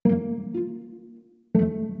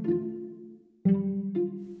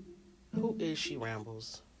is She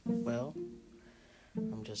Rambles? Well,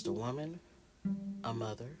 I'm just a woman, a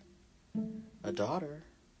mother, a daughter,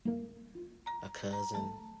 a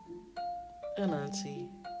cousin, an auntie,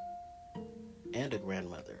 and a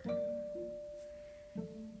grandmother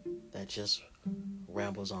that just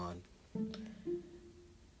rambles on.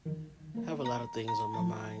 I have a lot of things on my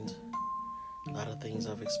mind, a lot of things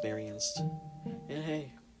I've experienced, and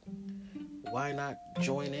hey, why not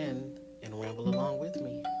join in and ramble along with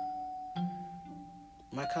me?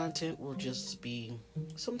 My content will just be,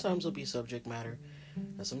 sometimes it'll be subject matter,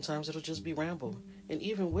 and sometimes it'll just be ramble. And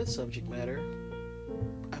even with subject matter,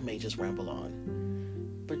 I may just ramble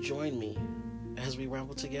on. But join me as we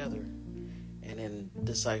ramble together and then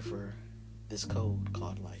decipher this code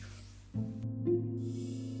called life.